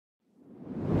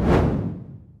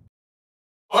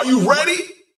Are you ready?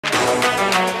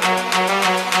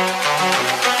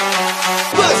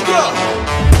 Let's go!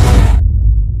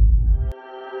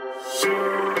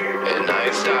 And I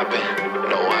ain't stopping,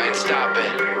 no I ain't stopping,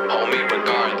 homie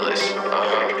regardless,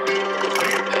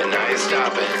 And I ain't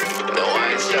stopping, no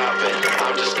I ain't stopping,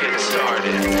 I'm just getting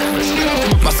started, let's go.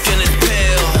 My skin is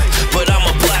pale, but I'm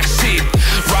a black sheep,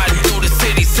 riding through the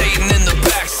city, Satan in the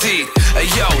backseat. Hey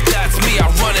yo, that's me, I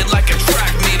run it like a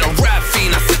track meet, a rap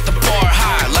fiend, I set the bar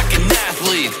high like an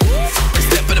athlete.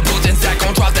 Step in the booth and Zach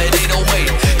gon' drop that 808,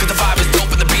 cause the vibe is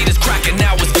dope and the beat is cracking,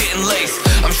 now it's getting laced.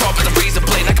 I'm sharp as a razor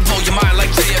blade, I can blow your mind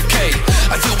like JFK.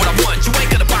 I do what I want, you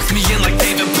ain't gonna box me in like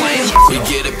David Blaine. We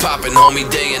get it poppin', homie,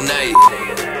 day and night.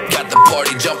 Got the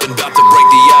party jumping, bout to break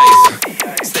the ice.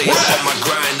 Stay up on my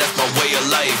grind, that's my way of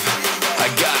life.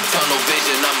 I got tunnel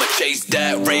vision, I'ma chase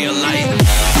that ray of light.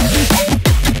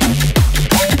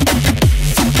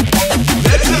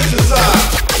 Let's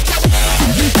exercise!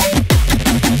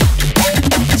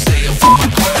 Stay up on my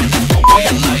grind, that's my way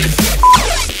of life.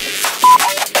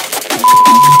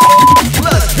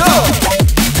 Let's go!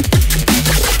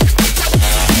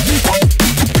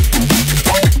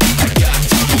 I got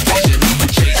tunnel vision, I'ma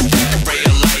chase that ray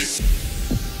of light.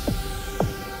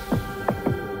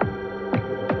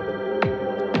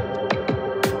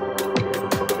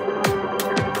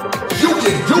 You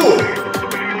can do it!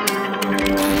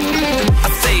 I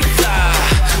say fly,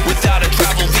 without a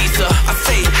travel visa. I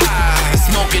say high,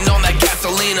 smoking on that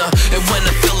gasolina. And when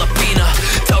a Filipina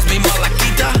tells me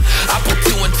Malakita, I put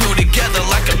two and two together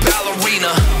like a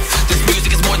ballerina. This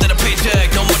music is more than a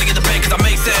paycheck, no money in the bank cause I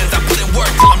make sense. I put in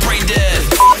work till I'm brain dead.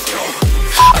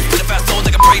 I spit a fast soul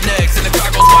like a breaknecks, and the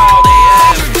crowd goes wild,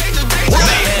 AF.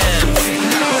 Mayhem.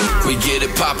 We get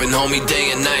it poppin', homie,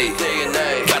 day and night.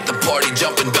 Got the party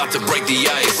jumping, bout to break the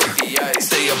ice.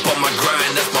 Stay up on my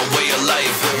grind, that's my way of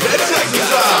life. I got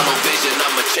tunnel vision,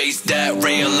 I'ma chase that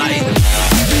ray of light.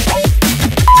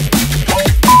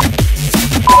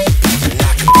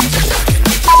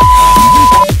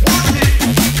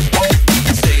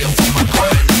 Stay up on my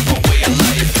grind, that's my way of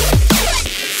life.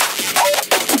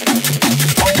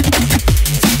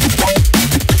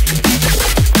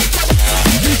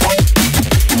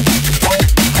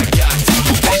 I got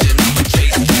tunnel vision, I'ma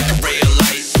chase that ray of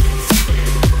light.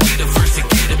 We the first to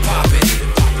get it poppin'.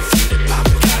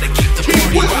 Gotta keep the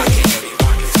party rockin'.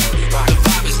 The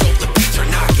vibe is dope, the beats are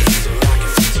knockin'.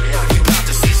 We bout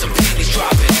to see some panties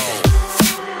droppin'.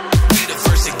 We the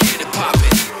first to get it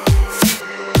poppin'.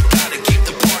 Gotta keep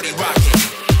the party rockin'.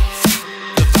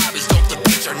 The vibe is dope, the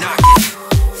beats are knockin'.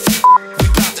 We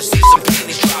bout to see some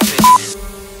panties droppin'.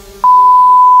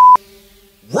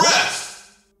 Rest!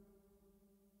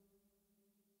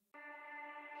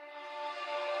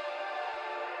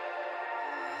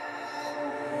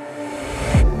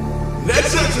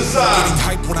 Let's exercise! Getting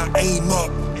hype when I aim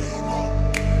up,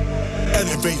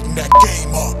 elevating that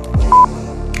game up,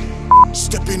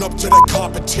 stepping up to the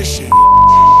competition.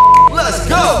 Let's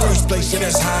go! First place, and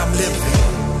that's how I'm living.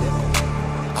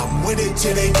 I'm with it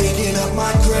till they digging up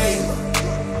my grave,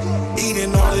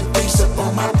 eating all the things up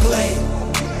on my plate.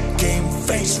 Game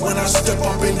face when I step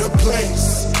up into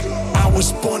place. I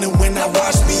was born and when I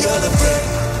watched me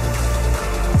elevate.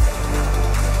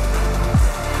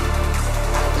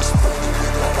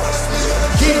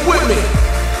 Keep with me!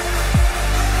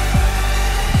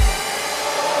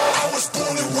 I was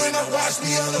born and when I watched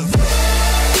me elevate.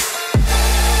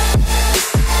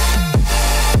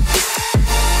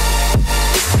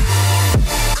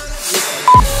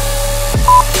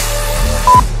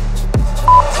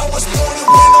 I was born and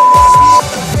when I watched me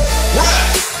elevate.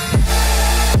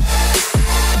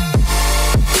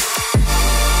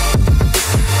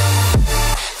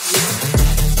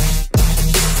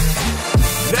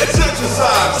 Let's I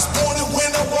exercise! was born and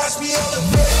when I watched me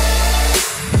elevate.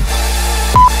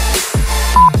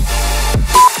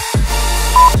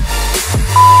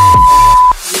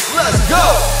 Let's go!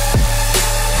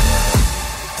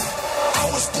 I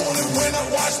was born and when I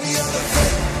watched me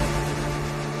elevate.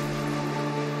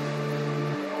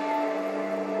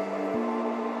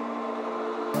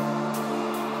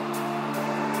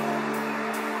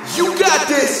 You got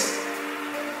this!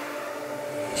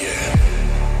 Yeah.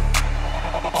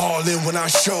 All in when I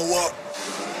show up.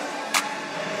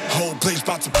 Whole place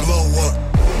about to blow up.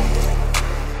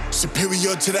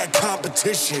 Superior to that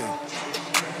competition.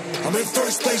 I'm in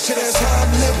first place, yeah, that's how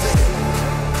I'm living.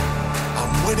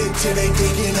 I'm with it till they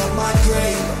digging up my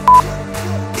grave,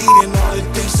 eating all the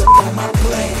things up on my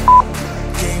plate.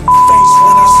 Game face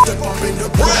when I step up in the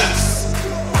place.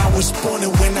 I was born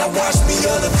and when I watched me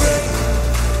elevate.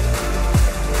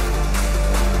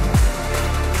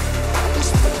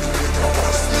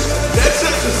 Let's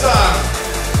exercise!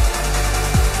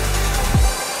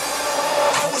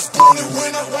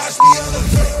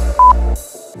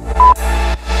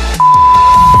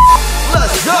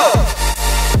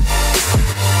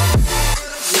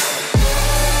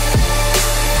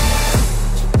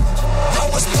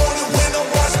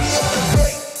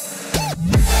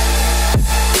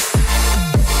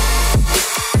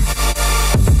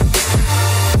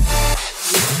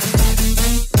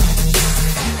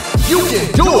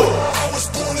 can do it. I was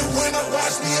born and when I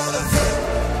watch me elevate.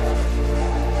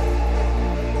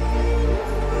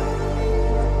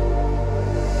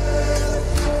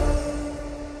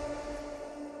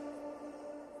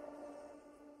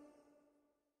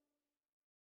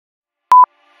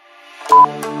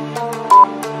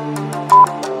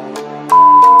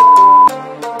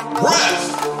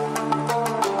 Rest.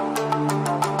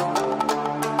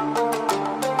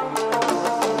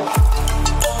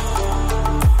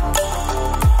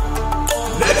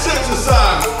 Next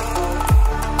exercise.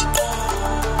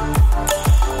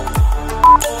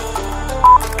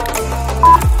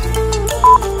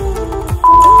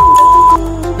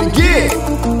 Begin.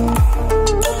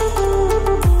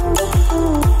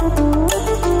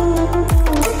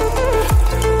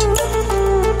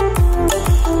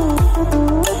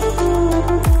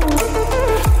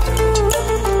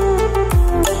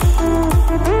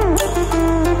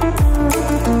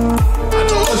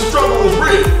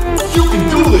 You can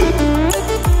do it!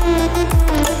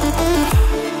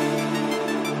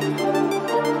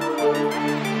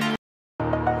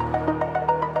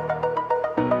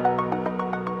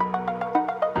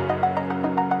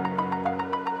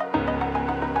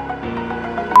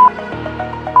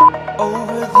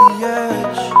 Over the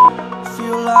edge,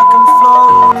 feel like I'm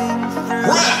floating through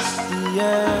the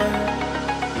air.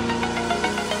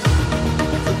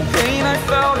 The pain I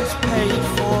felt is paid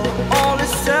for, all is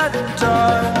said and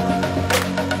done.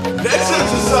 Next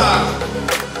exercise.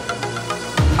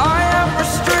 I am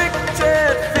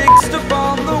restricted, fixed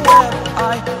upon the web.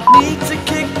 I need to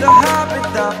kick the habit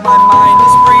that my mind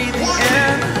is breathing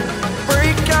in.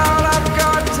 Break out, I've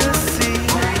got to see.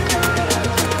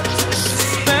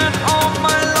 Spent all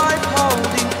my life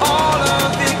holding all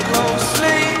of it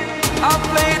closely. I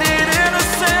played it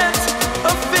innocent,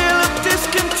 a feel of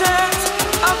discontent.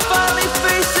 I'm finally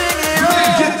facing it all. You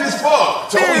didn't get this far,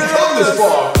 so we come this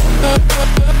far.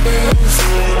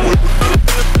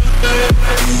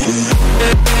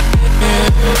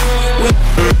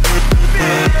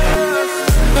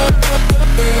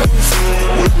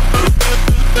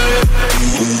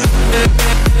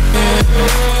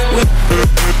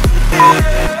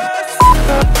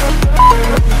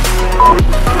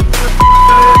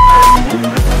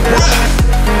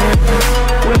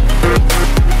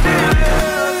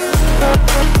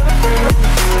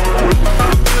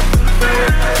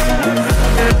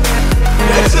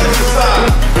 Next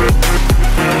exercise.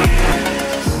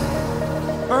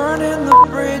 Burning the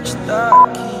bridge that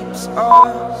keeps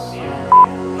us.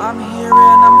 I'm here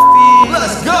and I'm feeling.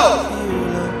 Let's go.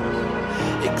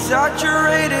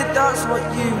 Exaggerated, that's what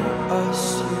you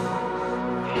assume.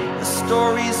 The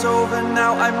story's over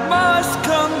now, I must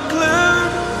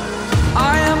conclude.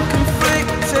 I am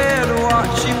conflicted,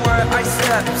 watching where I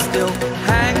step still,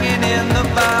 hanging in the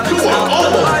balance. You are Not the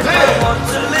almost life I there. want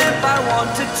to live, I want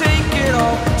to take it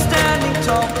all. Standing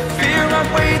tall, fear I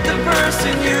weighed the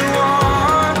person you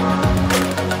are.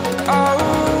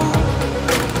 Oh,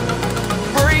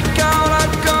 break out,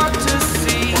 I've got to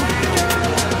see.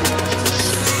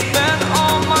 Spent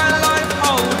all my life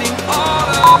holding all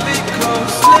of it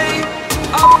closely.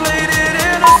 I played it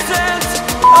innocent,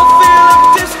 a feel of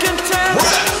discontent.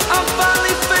 I'm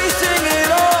finally facing it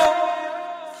all,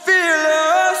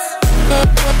 fearless.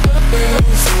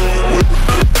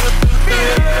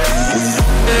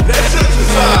 Next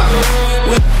exercise.